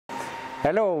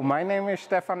Hello, my name is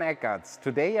Stefan Eckertz.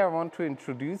 Today I want to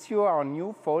introduce you our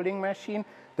new folding machine,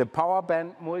 the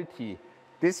PowerBend Multi.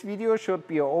 This video should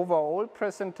be an overall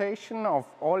presentation of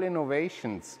all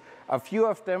innovations. A few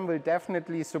of them will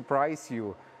definitely surprise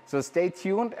you. So stay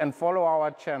tuned and follow our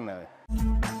channel.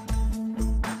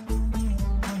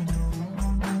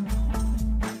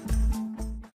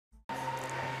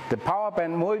 The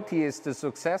PowerBend Multi is the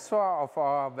successor of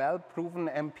our well-proven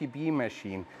MPB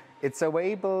machine. It's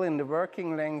available in the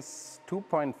working lengths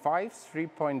 2.5,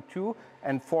 3.2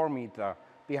 and 4 meter.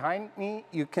 Behind me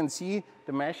you can see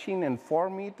the machine in 4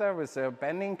 meter with a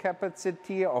bending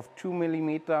capacity of 2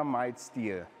 mm mild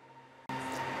steel.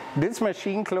 This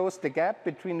machine closed the gap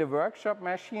between the workshop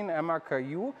machine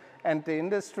MRKU and the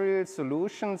industrial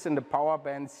solutions in the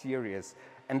PowerBend series.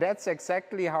 And that's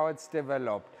exactly how it's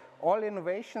developed. All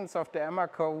innovations of the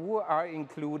MRKU are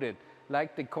included,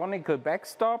 like the conical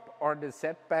backstop or the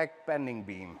setback bending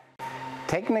beam.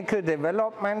 Technical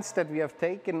developments that we have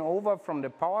taken over from the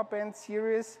PowerBend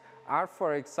series are,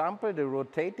 for example, the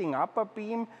rotating upper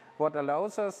beam, what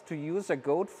allows us to use a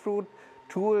goat fruit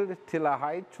tool till a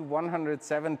height to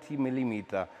 170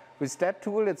 mm. With that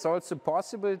tool it's also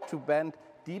possible to bend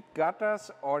deep gutters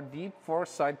or deep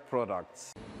four-side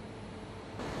products.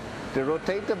 The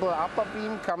rotatable upper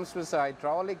beam comes with a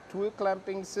hydraulic tool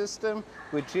clamping system,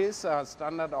 which is a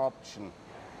standard option.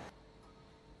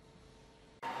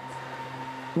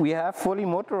 We have fully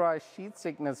motorized sheet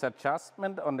thickness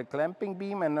adjustment on the clamping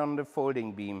beam and on the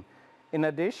folding beam. In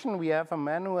addition, we have a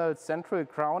manual central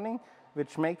crowning,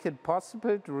 which makes it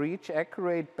possible to reach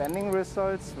accurate bending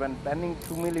results when bending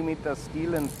 2 mm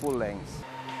steel in full length.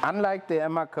 Unlike the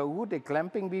MRKU, the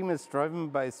clamping beam is driven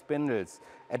by spindles.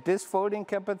 At this folding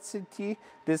capacity,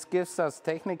 this gives us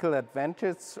technical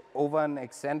advantage over an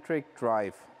eccentric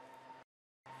drive.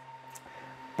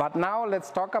 But now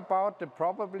let's talk about the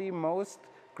probably most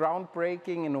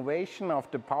groundbreaking innovation of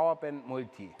the PowerBend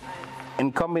Multi.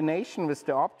 In combination with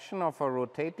the option of a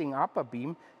rotating upper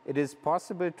beam, it is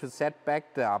possible to set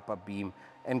back the upper beam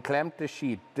and clamp the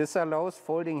sheet. This allows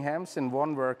folding hems in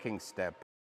one working step.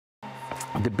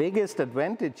 The biggest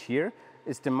advantage here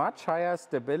is the much higher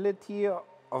stability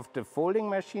of the folding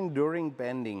machine during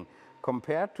bending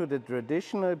compared to the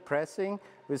traditional pressing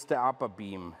with the upper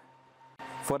beam.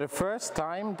 For the first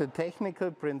time, the technical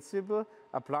principle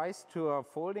applies to a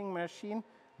folding machine.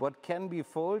 What can be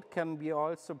folded can be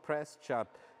also pressed shut.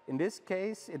 In this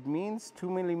case, it means 2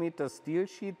 mm steel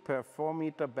sheet per 4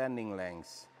 meter bending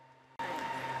length.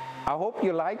 I hope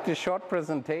you liked the short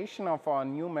presentation of our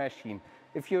new machine.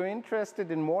 If you're interested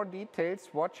in more details,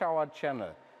 watch our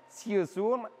channel. See you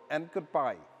soon and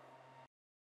goodbye.